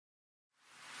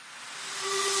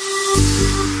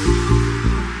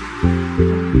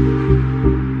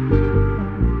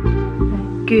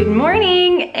Good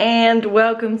morning and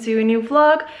welcome to a new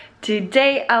vlog.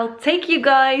 Today I'll take you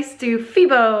guys to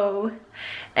FIBO.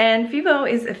 And FIBO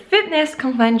is a fitness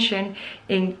convention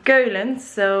in Keulen.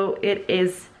 So it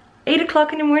is 8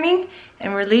 o'clock in the morning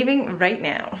and we're leaving right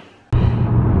now.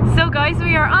 So guys,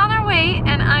 we are on our way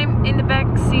and I'm in the back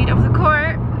seat of the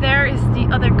car. There is the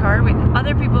other car with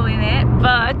other people in it.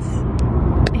 But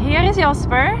here is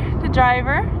Jasper, the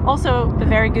driver. Also a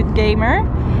very good gamer.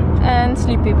 And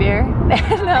Sleepy Bear.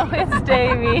 No, it's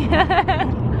Davy.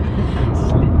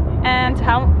 And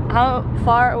how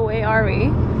far away are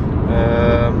we?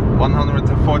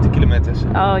 140 kilometers.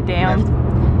 Oh damn. Left.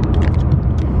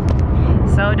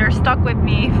 So they're stuck with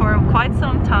me for quite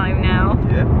some time now.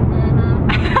 Yeah.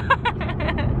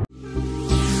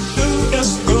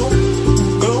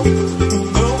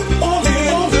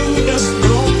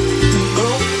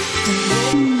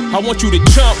 I want you to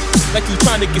jump like you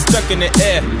trying to get stuck in the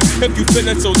air. If you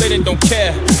feeling so lit and don't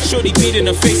care, shorty beat in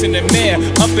the face in the mirror,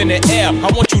 up in the air.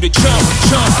 I want you to jump,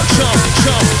 jump, jump,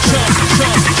 jump, jump, jump,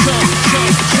 jump, jump, jump,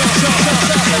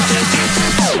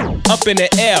 jump, up in the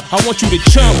air. I want you to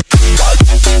jump,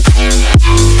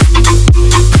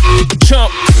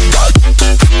 jump.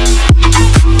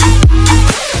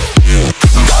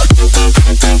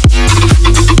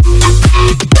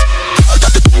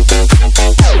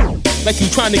 Like you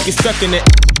trying to get stuck in it.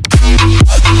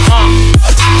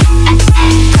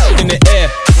 In the air.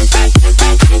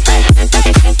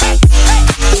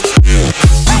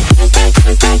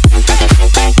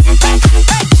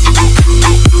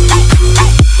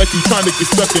 Like you trying to get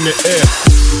stuck in the air.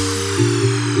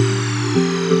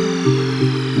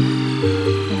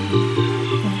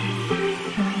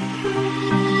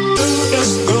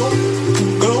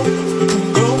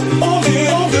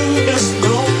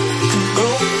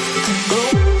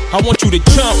 I want you to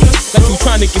jump like you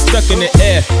trying to get stuck in the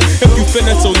air. If you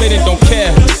feeling so lit and don't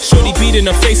care, shorty beat in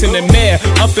the face in the mirror,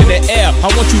 up in the air.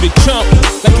 I want you to jump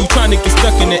like you trying to get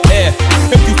stuck in the air.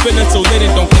 If you feeling so lit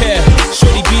and don't care,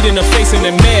 shorty beat in the face in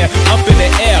the mirror, up in the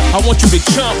air. I want you to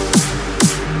jump,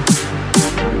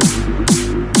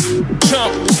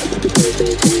 jump.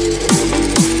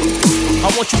 I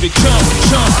want you to jump,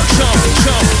 jump, jump,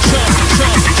 jump, jump, jump,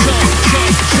 jump, jump,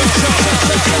 jump, jump.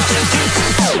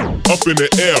 Up in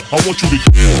the air, I want you to jump,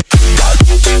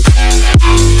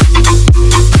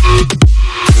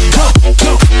 jump,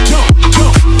 jump, jump,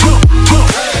 jump, jump.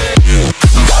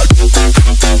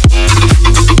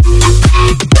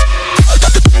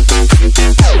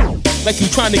 Like you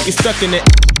trying to get stuck in it.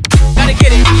 Gotta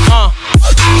get it,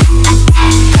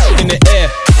 in the air.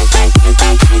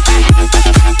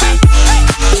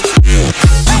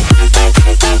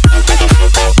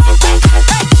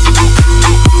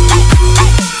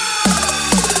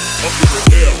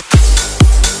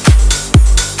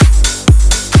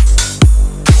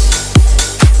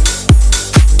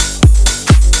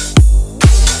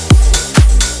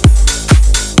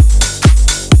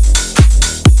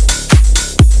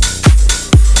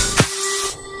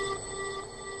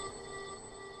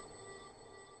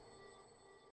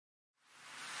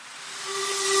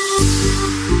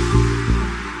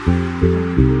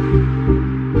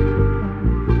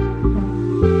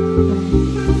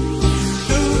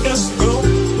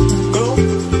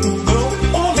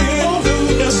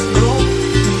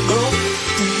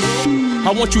 I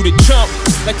want you to jump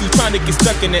like you trying to get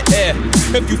stuck in the air.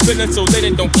 If you feeling so lit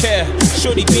and don't care,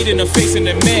 shorty beat in the face in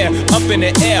the mirror, up in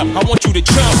the air. I want you to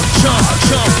jump, jump,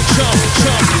 jump, jump,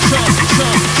 jump, jump, jump,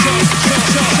 jump, jump,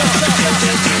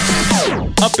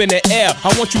 jump, up in the air.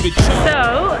 I want you to jump.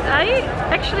 So I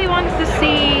actually wanted to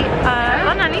see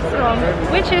Anna Nyström,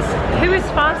 who is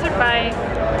sponsored by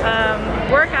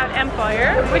Workout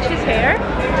Empire, which is here,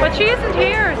 but she isn't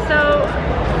here. So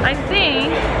I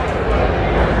think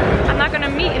I'm not gonna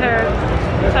meet her,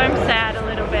 so I'm sad a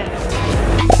little bit.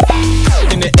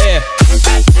 In the air.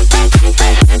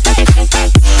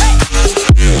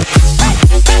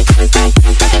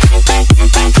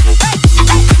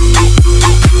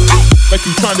 Like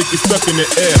you trying to get stuck in the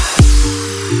air.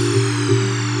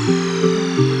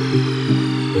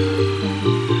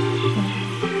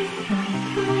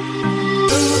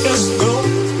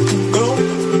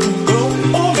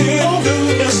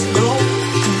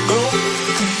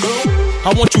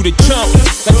 I want you to jump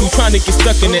like you trying to get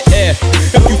stuck in the air.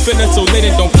 If you feeling so lit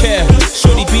and don't care,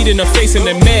 shorty beat in the face in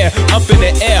the mirror, up in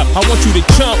the air. I want you to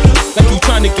jump like you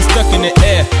trying to get stuck in the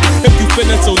air. If you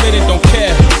feeling so lit and don't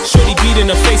care, shorty beat in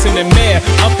the face in the mirror,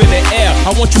 up in the air.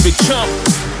 I want you to jump,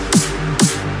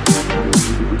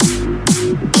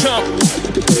 jump.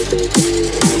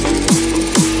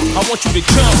 I want you to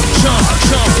jump, jump,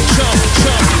 jump, jump,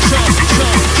 jump, jump,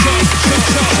 jump,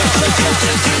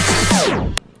 jump,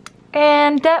 jump.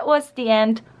 And that was the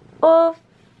end of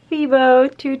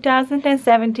FIBO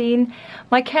 2017.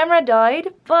 My camera died,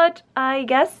 but I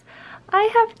guess I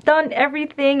have done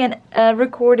everything and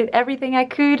recorded everything I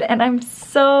could, and I'm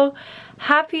so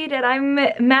happy that I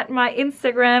met my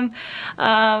Instagram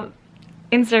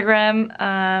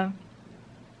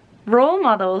role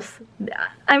models.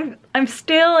 I'm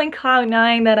still in cloud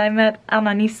 9 that I met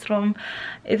Anna Nyström.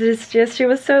 It is just, she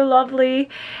was so lovely,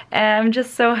 and I'm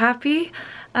just so happy.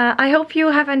 I hope you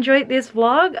have enjoyed this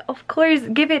vlog. Of course,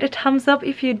 give it a thumbs up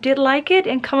if you did like it,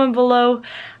 and comment below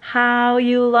how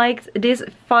you liked this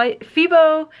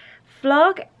FIBO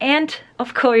vlog. And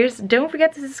of course, don't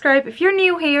forget to subscribe if you're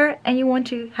new here and you want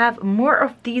to have more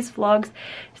of these vlogs.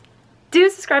 Do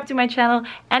subscribe to my channel,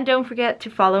 and don't forget to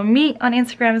follow me on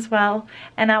Instagram as well.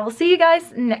 And I will see you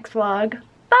guys next vlog.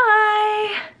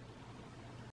 Bye!